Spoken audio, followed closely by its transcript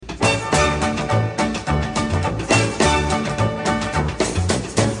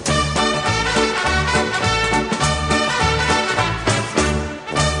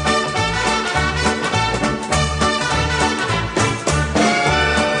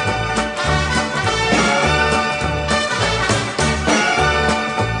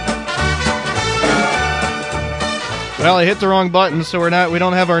Well, I hit the wrong button, so we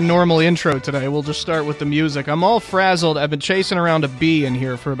don't have our normal intro today. We'll just start with the music. I'm all frazzled. I've been chasing around a bee in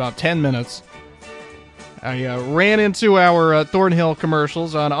here for about 10 minutes. I ran into our Thornhill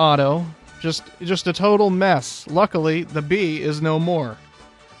commercials on auto. Just a total mess. Luckily, the bee is no more.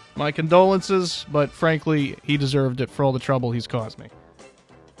 My condolences, but frankly, he deserved it for all the trouble he's caused me.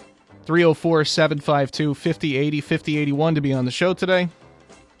 304-752-5080, 5081 to be on the show today.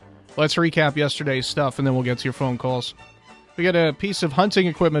 Let's recap yesterday's stuff, and then we'll get to your phone calls. We got a piece of hunting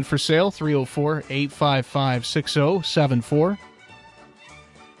equipment for sale, 304-855-6074.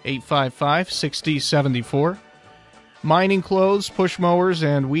 855-6074. Mining clothes, push mowers,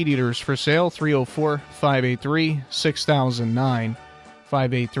 and weed eaters for sale, 304-583-6009,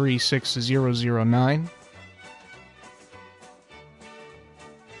 583-6009.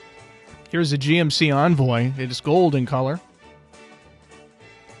 Here's a GMC Envoy. It is gold in color.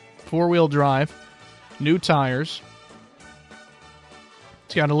 Four-wheel drive, new tires.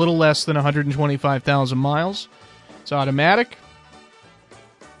 It's got a little less than 125,000 miles. It's automatic.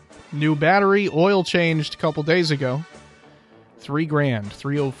 New battery, oil changed a couple days ago.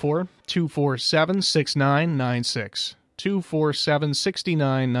 $3,000. 304-247-6996.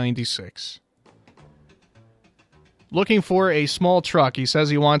 247-6996. Looking for a small truck. He says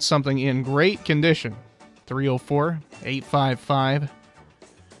he wants something in great condition.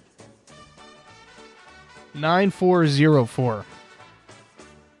 304-855-9404.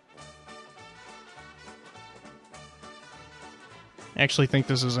 I actually think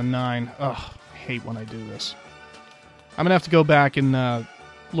this is a 9. Ugh, I hate when I do this. I'm going to have to go back and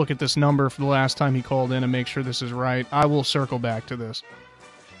look at this number for the last time he called in and make sure this is right. I will circle back to this.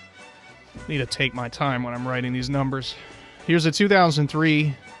 Need to take my time when I'm writing these numbers. Here's a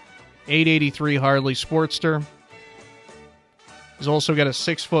 2003 883 Harley Sportster. He's also got a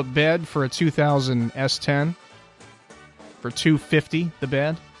 6-foot bed for a 2000 S10 for $250, the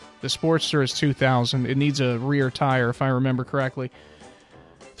bed. The Sportster is $2,000. It needs a rear tire, if I remember correctly.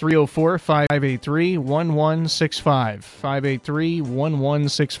 304-583-1165.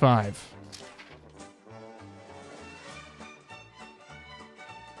 583-1165.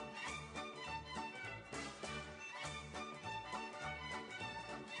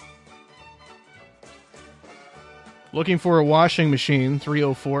 Looking for a washing machine,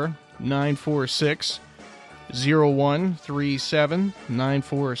 304-946-0137,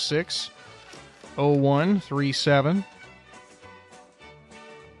 946-0137.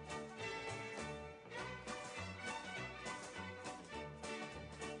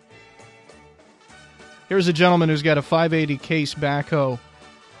 Here's a gentleman who's got a 580 case backhoe,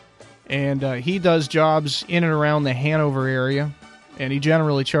 and he does jobs in and around the Hanover area, and he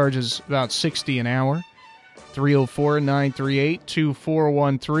generally charges about $60 an hour.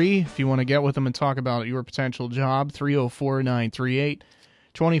 304-938-2413. If you want to get with him and talk about your potential job,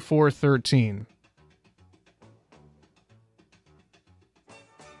 304-938-2413.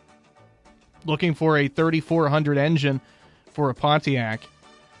 Looking for a 3400 engine for a Pontiac.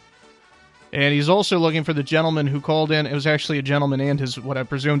 And he's also looking for the gentleman who called in. It was actually a gentleman and his, what I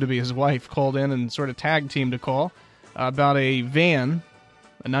presume to be his wife, called in and sort of tag teamed a call about a van,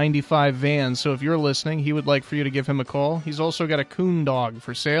 a 95 van. So if you're listening, he would like for you to give him a call. He's also got a coon dog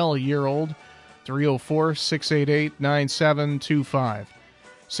for sale, a year old, 304-688-9725,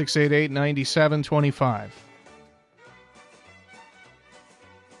 688-9725.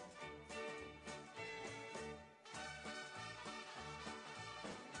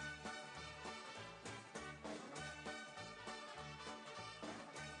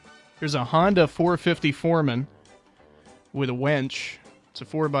 Here's a Honda 450 Foreman with a winch. It's a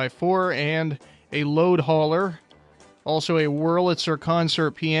 4x4 and a load hauler. Also a Wurlitzer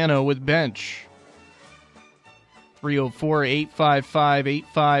concert piano with bench.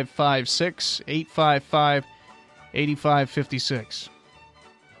 304-855-8556, 855-8556.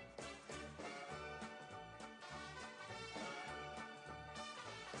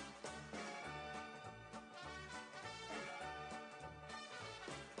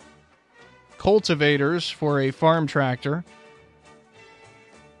 Cultivators for a farm tractor.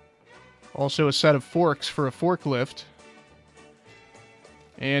 Also a set of forks for a forklift.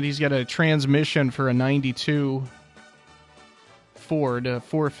 And he's got a transmission for a 92 Ford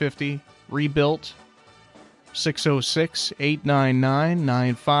 450 rebuilt.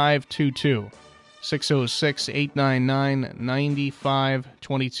 606-899-9522.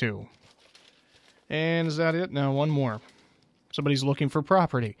 606-899-9522. And is that it? No, one more. Somebody's looking for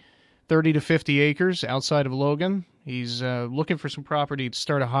property. 30 to 50 acres outside of Logan. He's looking for some property to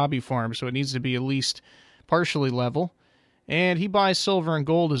start a hobby farm, so it needs to be at least partially level. And he buys silver and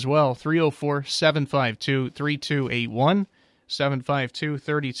gold as well. 304-752-3281.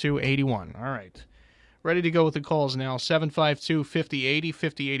 752-3281. All right. Ready to go with the calls now. 752-5080,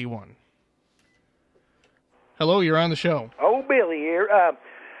 5081. Hello, you're on the show. Oh, Billy here.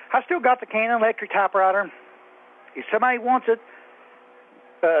 I still got the Canon electric typewriter. If somebody wants it,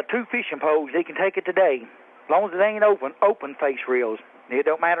 2 fishing poles, they can take it today. As long as it ain't open face reels. It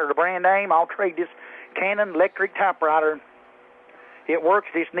don't matter the brand name. I'll trade this Canon electric typewriter. It works.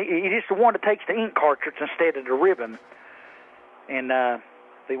 It is the one that takes the ink cartridge instead of the ribbon. And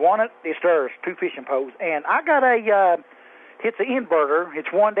they want it. It's theirs. 2 fishing poles. And I got it's an inverter.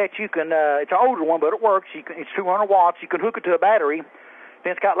 It's one that you can. It's an older one, but it works. It's 200 watts. You can hook it to a battery.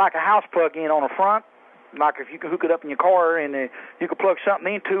 Then it's got like a house plug-in on the front. Like if you can hook it up in your car and you can plug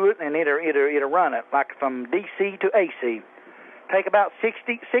something into it and it'll run it. Like from DC to AC. Take about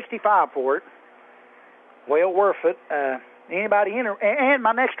 65 for it. Well worth it. Anybody in there? And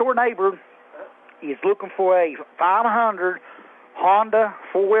my next door neighbor is looking for a 500 Honda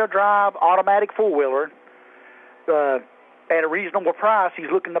 4-wheel drive automatic 4-wheeler at a reasonable price.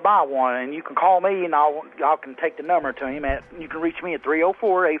 He's looking to buy one, and you can call me, and I can take the number to him. You can reach me at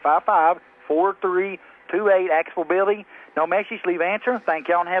 304-855-4328. Axel Billy. No message, leave answer. Thank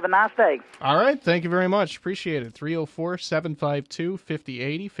y'all, and have a nice day. All right, thank you very much. Appreciate it.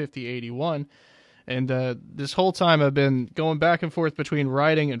 304-752-5080, 5081. And this whole time I've been going back and forth between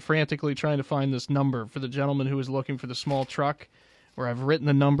writing and frantically trying to find this number for the gentleman who was looking for the small truck, where I've written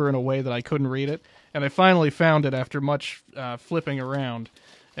the number in a way that I couldn't read it. And I finally found it after much flipping around.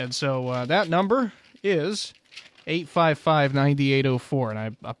 And so that number is 855-9804. And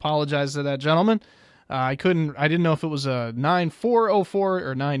I apologize to that gentleman. I didn't know if it was a 9404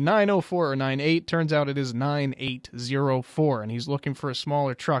 or 9904 or 98. Turns out it is 9804. And he's looking for a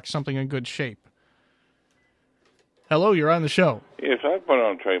smaller truck, something in good shape. Hello, you're on the show. Yes, I've been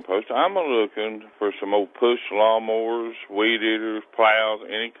on a trading post. I'm looking for some old push lawnmowers, weed eaters, plows,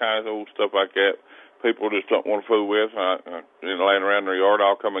 any kind of old stuff like that. People just don't want to fool with. Laying around their yard,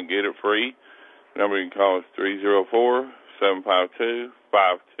 I'll come and get it free. The number you can call is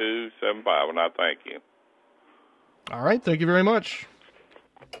 304-752-5275, and I thank you. All right, thank you very much.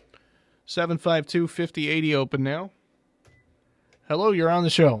 752-5080 open now. Hello, you're on the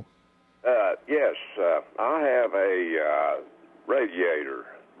show. Yes, I have a radiator,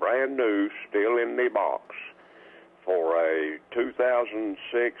 brand new, still in the box, for a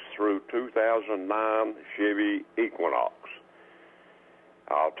 2006 through 2009 Chevy Equinox.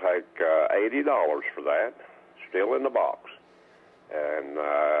 I'll take $80 for that, still in the box. And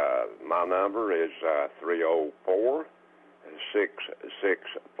my number is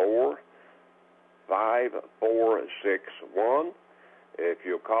 304-664-5461. If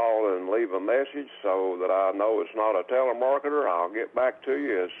you'll call and leave a message so that I know it's not a telemarketer, I'll get back to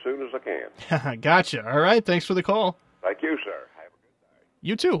you as soon as I can. Gotcha. All right. Thanks for the call. Thank you, sir. Have a good day.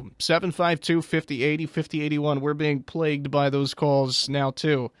 You too. 752-5080, 5081. We're being plagued by those calls now,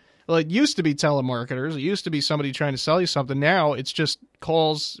 too. Well, it used to be telemarketers. It used to be somebody trying to sell you something. Now it's just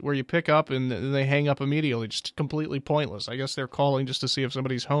calls where you pick up and they hang up immediately. Just completely pointless. I guess they're calling just to see if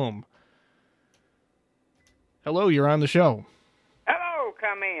somebody's home. Hello, you're on the show.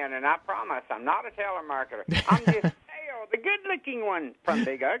 Come in, and I promise I'm not a telemarketer. I'm just Dale, the good-looking one from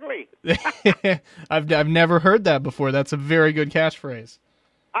Big Ugly. I've never heard that before. That's a very good catchphrase.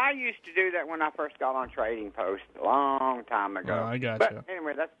 I used to do that when I first got on Trading Post a long time ago. Oh, I gotcha. But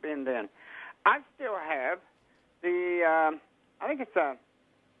anyway, that's been then. I still have the, I think it's a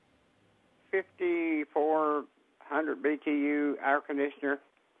 5400 BTU air conditioner,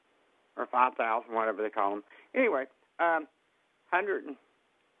 or 5,000, whatever they call them. Anyway, $100.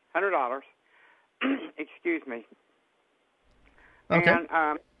 Excuse me. Okay. And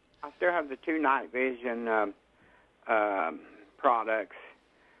I still have the 2 night vision products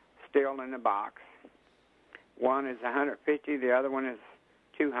still in the box. One is $150, the other one is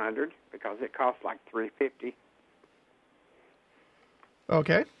 $200 because it costs like $350.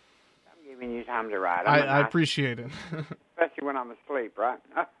 Okay. I'm giving you time to ride. I appreciate it. Especially when I'm asleep, right?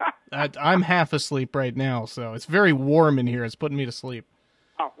 I'm half asleep right now, so it's very warm in here. It's putting me to sleep.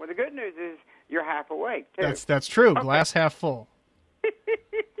 Oh, well, the good news is you're half awake, too. That's true. Okay. Glass half full.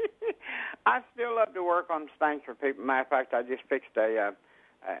 I still love to work on things for people. Matter of fact, I just fixed a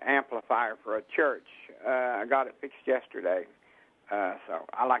amplifier for a church. I got it fixed yesterday. So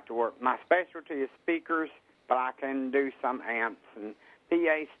I like to work. My specialty is speakers, but I can do some amps and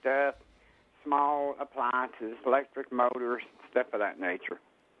PA stuff, small appliances, electric motors, stuff of that nature.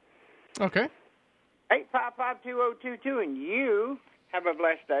 Okay. 855-2022, and you Have a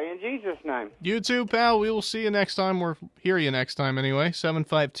blessed day in Jesus' name. You too, pal. We will see you next time, or hear you next time anyway.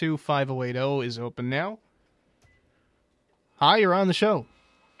 752-5080 is open now. Hi, you're on the show.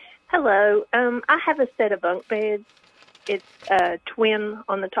 Hello. I have a set of bunk beds. It's a twin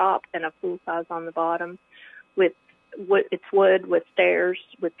on the top and a full size on the bottom. It's wood with stairs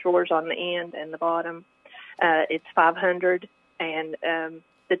with drawers on the end and the bottom. It's $500, and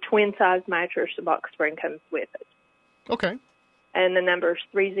the twin size mattress, the box spring comes with it. Okay. And the number is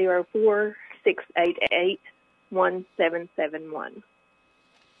 304-688-1771.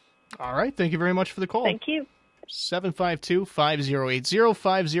 All right. Thank you very much for the call. Thank you.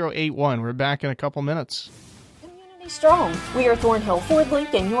 752-5080-5081. We're back in a couple minutes. Strong. We are Thornhill Ford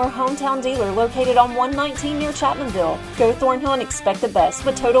Lincoln, your hometown dealer located on 119 near Chapmanville. Go Thornhill and expect the best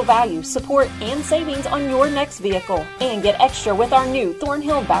with total value, support, and savings on your next vehicle. And get extra with our new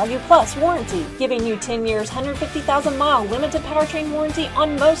Thornhill Value Plus warranty, giving you 10 years, 150,000-mile limited powertrain warranty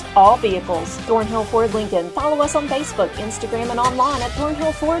on most all vehicles. Thornhill Ford Lincoln. Follow us on Facebook, Instagram, and online at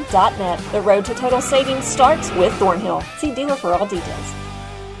thornhillford.net. The road to total savings starts with Thornhill. See dealer for all details.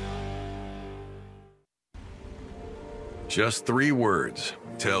 Just 3 words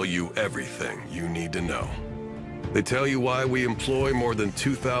tell you everything you need to know. They tell you why we employ more than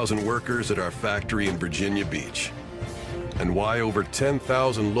 2,000 workers at our factory in Virginia Beach, and why over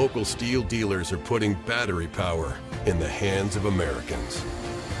 10,000 local steel dealers are putting battery power in the hands of Americans.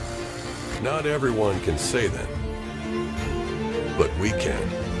 Not everyone can say that, but we can.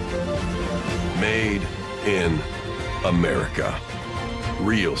 Made in America.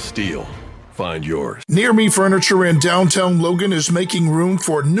 Real steel. Find yours. Near Me Furniture in downtown Logan is making room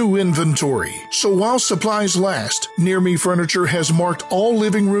for new inventory. So while supplies last, Near Me Furniture has marked all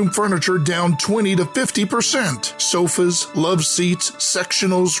living room furniture down 20 to 50%. Sofas, love seats,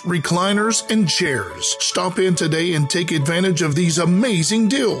 sectionals, recliners, and chairs. Stop in today and take advantage of these amazing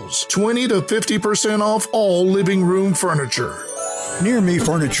deals. 20 to 50% off all living room furniture. Near Me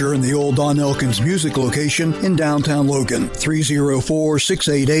Furniture in the old Don Elkins Music location in downtown Logan.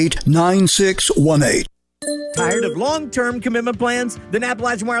 304-688-9618. Tired of long-term commitment plans? Then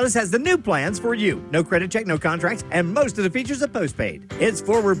Appalachian Wireless has the new plans for you. No credit check, no contracts, and most of the features are postpaid. It's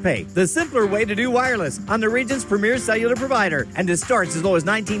Forward Pay, the simpler way to do wireless on the region's premier cellular provider. And it starts as low as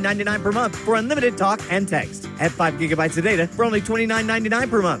 $19.99 per month for unlimited talk and text. At 5 gigabytes of data for only $29.99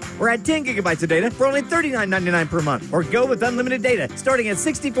 per month. Or at 10 gigabytes of data for only $39.99 per month. Or go with unlimited data starting at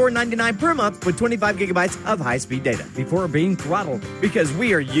 $64.99 per month with 25 gigabytes of high-speed data before being throttled. Because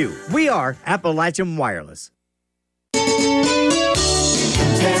we are you. We are Appalachian Wireless.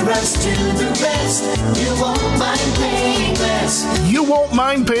 Compare us to the rest. You won't mind paying less. You won't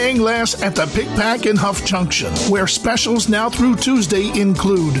mind paying less at the Pick Pack in Huff Junction, where specials now through Tuesday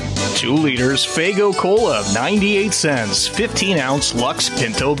include 2 liters Faygo Cola, 98 cents. 15-ounce Lux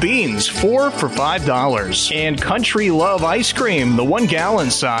Pinto Beans, 4 for $5. And Country Love Ice Cream, the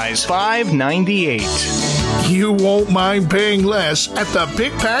 1-gallon size, $5.98. You won't mind paying less at the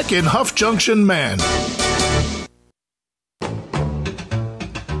Pick Pack in Huff Junction, man.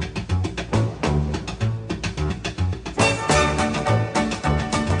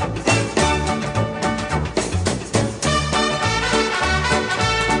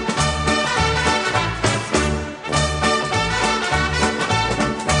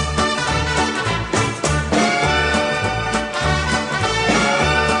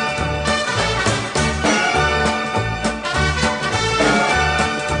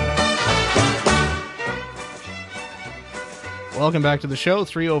 Welcome back to the show.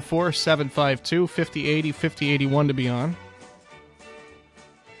 304-752-5080, 5081 to be on.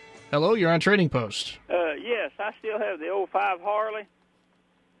 Hello, you're on Trading Post. Yes, I still have the 05 Harley.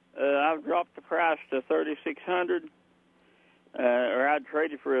 I've dropped the price to $3,600, or I'd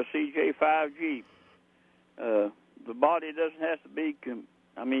trade it for a CJ5 Jeep. The body doesn't have to be,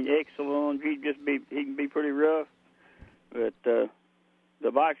 excellent on Jeep. He can be pretty rough, but the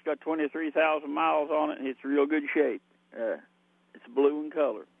bike's got 23,000 miles on it, and it's in real good shape. It's blue in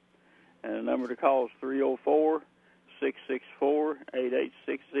color. And the number to call is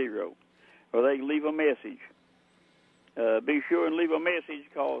 304-664-8860. Or they can leave a message. Be sure and leave a message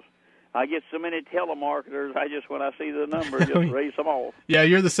because I get so many telemarketers, when I see the number, just raise them off. Yeah,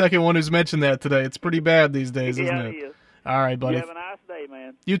 you're the second one who's mentioned that today. It's pretty bad these days, isn't it? Yeah, it is. All right, buddy. You have a nice day,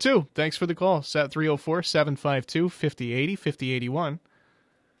 man. You too. Thanks for the call. Set 304-752-5080, 5081.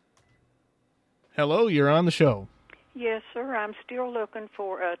 Hello, you're on the show. Yes, sir. I'm still looking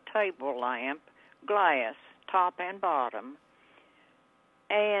for a table lamp, glass, top and bottom.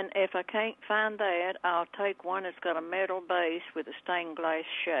 And if I can't find that, I'll take one that's got a metal base with a stained glass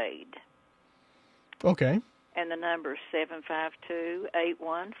shade. Okay. and the number is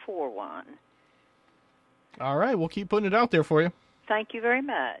 752-8141. All right, we'll keep putting it out there for you. Thank you very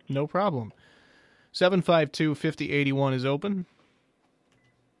much. No problem. 752-5081 is open.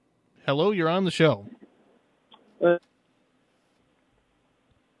 Hello, you're on the show.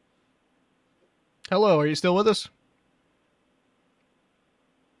 Hello, are you still with us?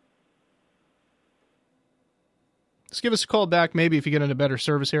 Just give us a call back, maybe if you get in a better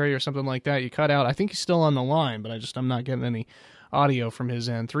service area or something like that. You cut out. I think he's still on the line, but I'm not getting any audio from his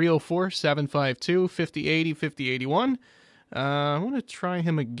end. 304-752-5080, 5081. I want to try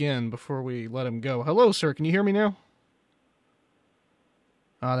him again before we let him go. Hello, sir. Can you hear me now?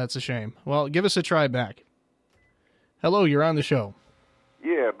 Oh, that's a shame. Well, give us a try back. Hello, you're on the show.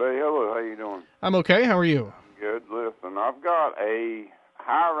 Yeah, buddy. Hello. How you doing? I'm okay. How are you? Good. Listen, I've got a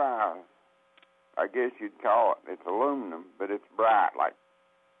high-rise, I guess you'd call it. It's aluminum, but it's bright,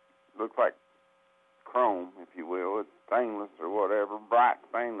 looks like chrome, if you will. It's stainless or whatever, bright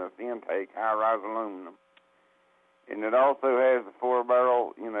stainless intake, high-rise aluminum. And it also has the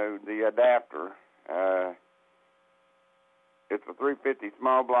 4-barrel, the adapter. It's a 350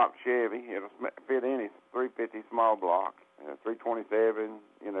 small block Chevy. It'll fit any 350 small block, 327,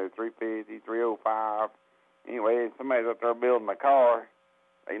 350, 305. Anyway, somebody's up there building a car.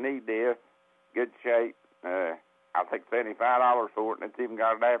 They need this. Good shape. I'll take $75 for it, and it's even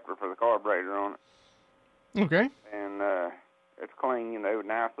got an adapter for the carburetor on it. Okay. And it's clean,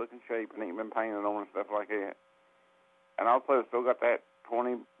 nice looking shape, and ain't been painted on and stuff like that. And also still got that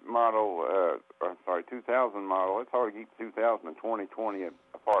 2000 model. It's hard to keep 2000 and 2020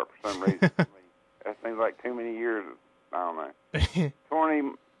 apart for some reason. That seems like too many years. I don't know.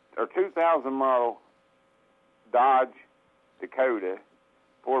 2000 model Dodge Dakota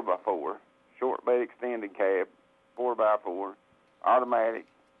 4x4, short bed extended cab, 4x4, automatic.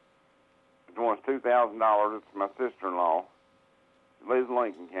 It wants $2,000. It's my sister-in-law. She lives in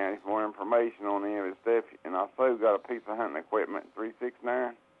Lincoln County. For more information on any of his stuff, and I also got a piece of hunting equipment,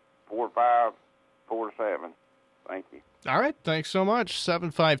 369-4547. Thank you. All right, thanks so much.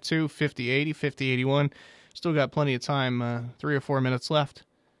 752-5080, 5081. Still got plenty of time, 3 or 4 minutes left.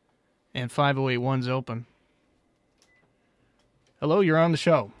 And 5081's open. Hello, you're on the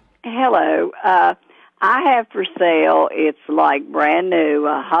show. Hello. I have for sale, it's like brand new,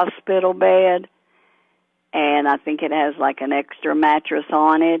 a hospital bed, and I think it has like an extra mattress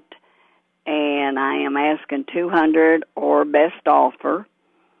on it, and I am asking $200 or best offer.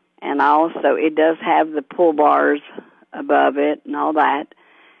 And also, it does have the pull bars above it and all that,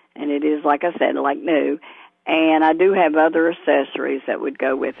 and it is, like I said, like new. And I do have other accessories that would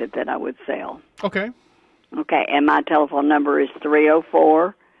go with it that I would sell. Okay. Okay, and my telephone number is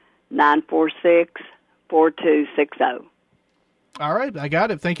 304-946-4260. All right, I got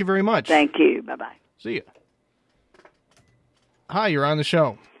it. Thank you very much. Thank you. Bye-bye. See ya. Hi, you're on the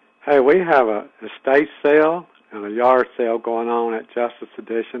show. Hey, we have a estate sale and a yard sale going on at Justice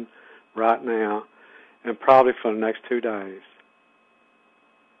Edition right now, and probably for the next 2 days.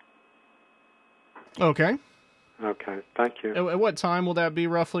 Okay. Okay, thank you. At what time will that be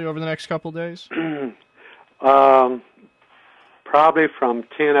roughly over the next couple of days? Probably from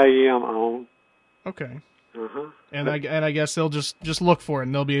 10 a.m. on. Okay. Uh-huh. And I guess they'll just look for it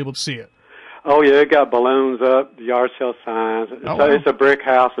and they'll be able to see it. Oh, yeah, it got balloons up, the yard sale signs. It's a brick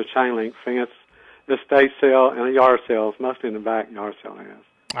house with chain link fence. Estate sale and a yard sale is mostly in the back, yard sale is.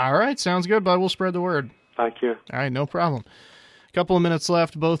 All right, sounds good, bud. We'll spread the word. Thank you. All right, no problem. A couple of minutes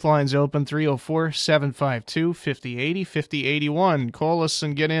left. Both lines open, 304-752-5080, 5081. Call us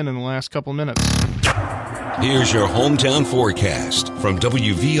and get in the last couple of minutes. Here's your hometown forecast from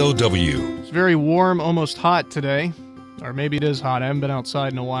WVOW. It's very warm, almost hot today. Or maybe it is hot. I haven't been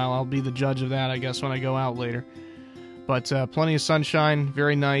outside in a while. I'll be the judge of that, I guess, when I go out later. But plenty of sunshine,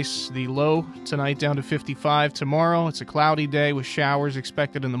 very nice. The low tonight down to 55. Tomorrow, it's a cloudy day with showers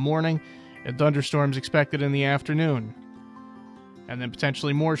expected in the morning and thunderstorms expected in the afternoon. And then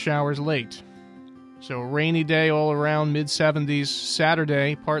potentially more showers late. So a rainy day all around, mid-70s.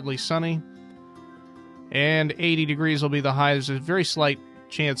 Saturday, partly sunny. And 80 degrees will be the high. There's a very slight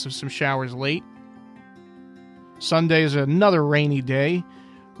chance of some showers late. Sunday is another rainy day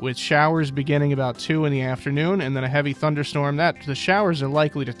with showers beginning about 2 in the afternoon and then a heavy thunderstorm. The showers are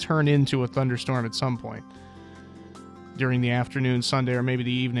likely to turn into a thunderstorm at some point during the afternoon, Sunday, or maybe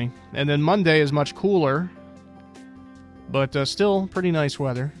the evening. And then Monday is much cooler, but still pretty nice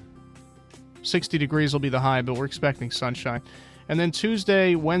weather. 60 degrees will be the high, but we're expecting sunshine. And then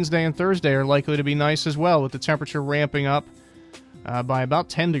Tuesday, Wednesday, and Thursday are likely to be nice as well, with the temperature ramping up by about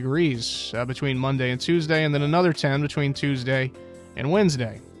 10 degrees between Monday and Tuesday, and then another 10 between Tuesday and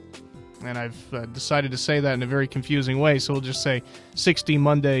Wednesday. And I've decided to say that in a very confusing way, so we'll just say 60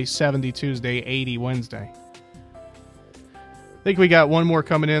 Monday, 70 Tuesday, 80 Wednesday. I think we got one more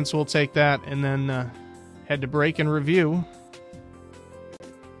coming in, so we'll take that and then head to break and review.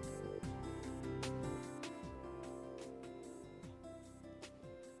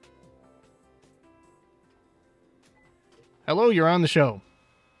 Hello, you're on the show.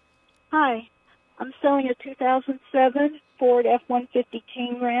 Hi, I'm selling a 2007 Ford F-150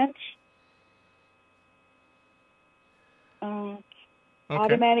 King Ranch.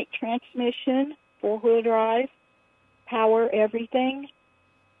 Automatic transmission, four-wheel drive, power everything,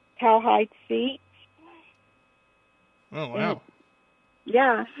 cowhide seats. Oh, wow.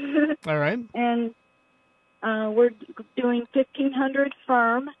 Yeah. All right. And we're doing 1,500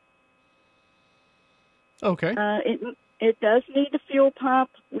 firm. Okay. It does need a fuel pump.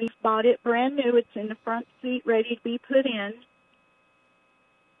 We've bought it brand new. It's in the front seat, ready to be put in.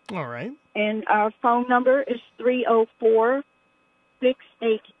 All right. And our phone number is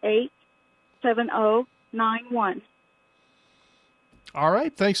 304-688-7091. All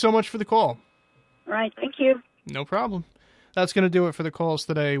right. Thanks so much for the call. All right. Thank you. No problem. That's going to do it for the calls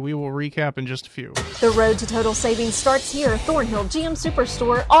today. We will recap in just a few. The road to total savings starts here. Thornhill GM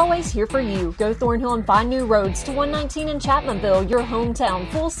Superstore, always here for you. Go Thornhill and find new roads to 119 in Chapmanville, your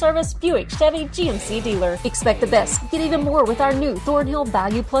hometown full-service Buick, Chevy, GMC dealer. Expect the best. Get even more with our new Thornhill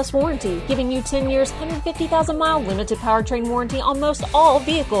Value Plus warranty, giving you 10 years, 150,000-mile limited powertrain warranty on most all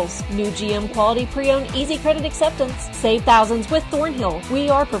vehicles. New GM quality pre-owned easy credit acceptance. Save thousands with Thornhill. We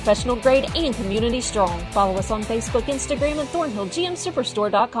are professional grade and community strong. Follow us on Facebook, Instagram, and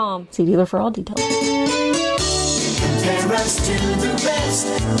ThornhillGMSuperstore.com. See dealer for all details. Compare us to the rest.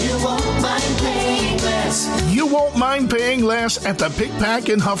 You won't mind paying less. You won't mind paying less at the Pick Pack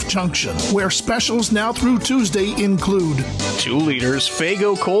in Huff Junction, where specials now through Tuesday include 2 liters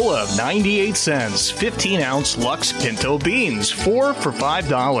Faygo Cola, 98 cents. 15-ounce Lux Pinto Beans, 4 for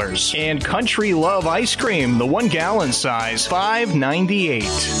 $5. And Country Love Ice Cream, the 1-gallon size,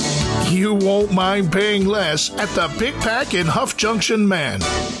 $5.98. You won't mind paying less at the Pick Pack in Huff Junction, man.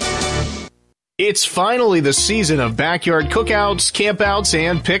 It's finally the season of backyard cookouts, campouts,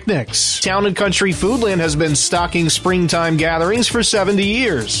 and picnics. Town & Country Foodland has been stocking springtime gatherings for 70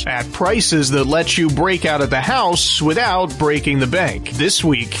 years at prices that let you break out at the house without breaking the bank. This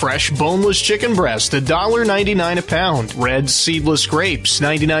week, fresh boneless chicken breast, $1.99 a pound. Red seedless grapes,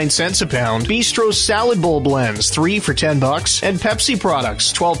 99 cents a pound. Bistro salad bowl blends, 3 for $10. And Pepsi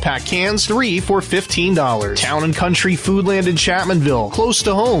products, 12-pack cans, 3 for $15. Town & Country Foodland in Chapmanville, close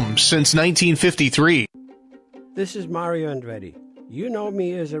to home since 1953. This is Mario Andretti. You know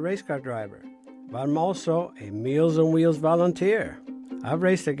me as a race car driver, but I'm also a Meals on Wheels volunteer. I've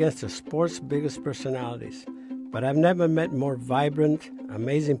raced against the sport's biggest personalities, but I've never met more vibrant,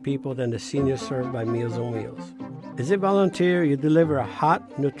 amazing people than the seniors served by Meals on Wheels. As a volunteer, you deliver a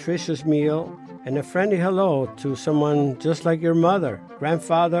hot, nutritious meal and a friendly hello to someone just like your mother,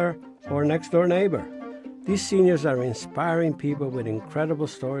 grandfather, or next-door neighbor. These seniors are inspiring people with incredible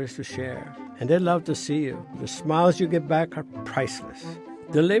stories to share, and they love to see you. The smiles you get back are priceless.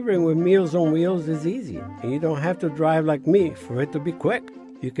 Delivering with Meals on Wheels is easy, and you don't have to drive like me for it to be quick.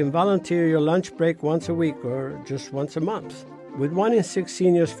 You can volunteer your lunch break once a week or just once a month. With 1 in 6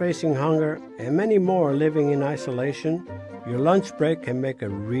 seniors facing hunger and many more living in isolation, your lunch break can make a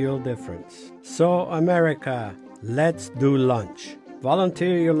real difference. So, America, let's do lunch.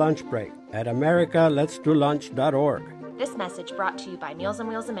 Volunteer your lunch break at americaletsdolunch.org. This message brought to you by Meals on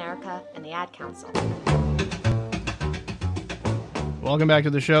Wheels America and the Ad Council. Welcome back to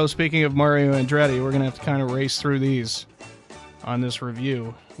the show. Speaking of Mario Andretti, we're going to have to kind of race through these on this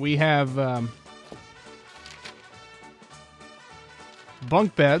review. We have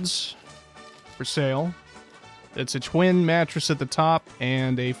bunk beds for sale. It's a twin mattress at the top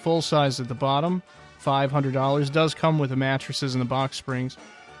and a full size at the bottom. $500. Does come with the mattresses and the box springs.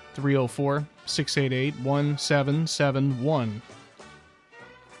 304-688-1771.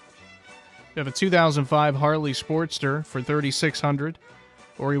 You have a 2005 Harley Sportster for $3,600,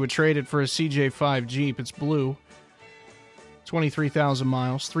 or you would trade it for a CJ5 Jeep. It's blue. 23,000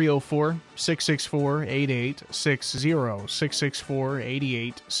 miles. 304-664-8860.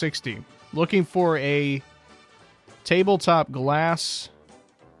 664-8860. Looking for a tabletop glass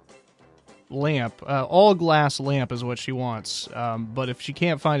lamp. All glass lamp is what she wants. But if she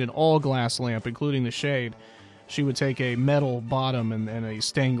can't find an all glass lamp, including the shade, she would take a metal bottom and a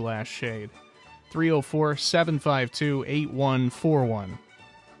stained glass shade. 304-752-8141.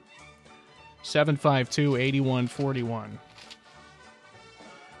 752-8141.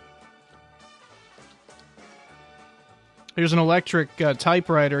 Here's an electric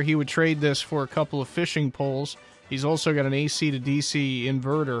typewriter. He would trade this for a couple of fishing poles. He's also got an AC to DC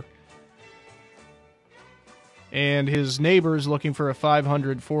inverter. And his neighbor's looking for a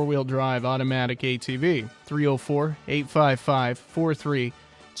 500 four-wheel drive automatic ATV. 304-855-4328.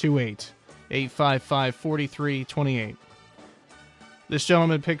 855-4328. This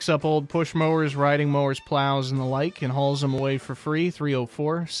gentleman picks up old push mowers, riding mowers, plows, and the like, and hauls them away for free.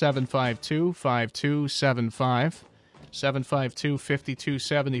 304-752-5275.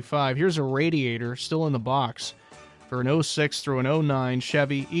 752-5275. Here's a radiator still in the box for an 06 through an 09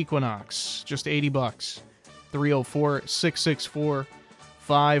 Chevy Equinox. Just $80. 304-664-5461.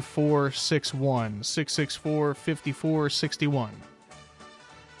 664-5461.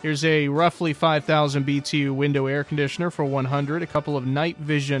 Here's a roughly 5,000 BTU window air conditioner for $100. A couple of night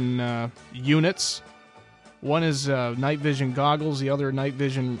vision units. One is night vision goggles, the other night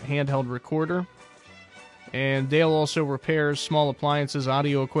vision handheld recorder. And Dale also repairs small appliances,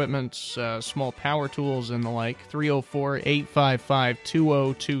 audio equipment, small power tools, and the like.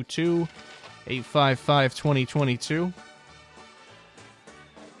 304-855-2022. 855-2022.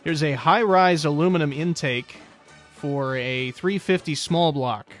 Here's a high-rise aluminum intake for a 350 small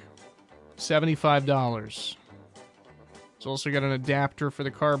block. $75. It's also got an adapter for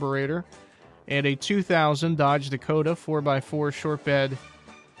the carburetor. And a 2000 Dodge Dakota 4x4 short bed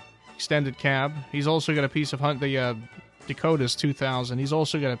extended cab. He's also got a piece of the Dakota's 2000. He's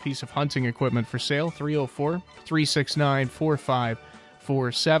also got a piece of hunting equipment for sale. 304-369-4547.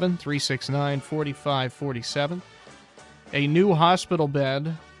 369-4547. A new hospital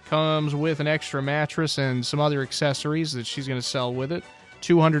bed comes with an extra mattress and some other accessories that she's going to sell with it.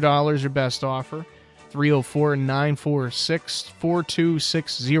 $200, her best offer.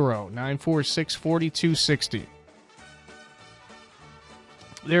 304-946-4260. 946-4260.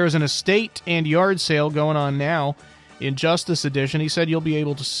 There is an estate and yard sale going on now in Justice Edition. He said you'll be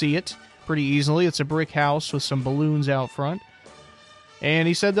able to see it pretty easily. It's a brick house with some balloons out front. And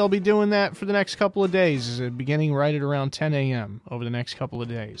he said they'll be doing that for the next couple of days, beginning right at around 10 a.m. over the next couple of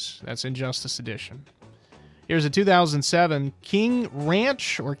days. That's Injustice Edition. Here's a 2007 King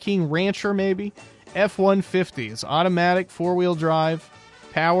Ranch, or King Rancher maybe, F-150. It's automatic, four-wheel drive,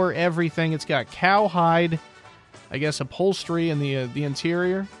 power, everything. It's got cowhide, I guess, upholstery in the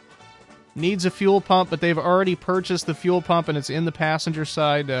interior. Needs a fuel pump, but they've already purchased the fuel pump, and it's in the passenger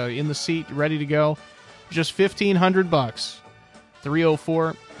side, in the seat, ready to go. Just $1,500.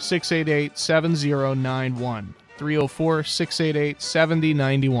 304-688-7091.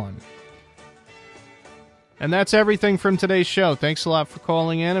 304-688-7091. And that's everything from today's show. Thanks a lot for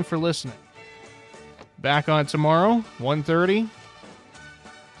calling in and for listening. Back on tomorrow, 1:30.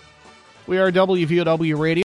 We are WVOW Radio.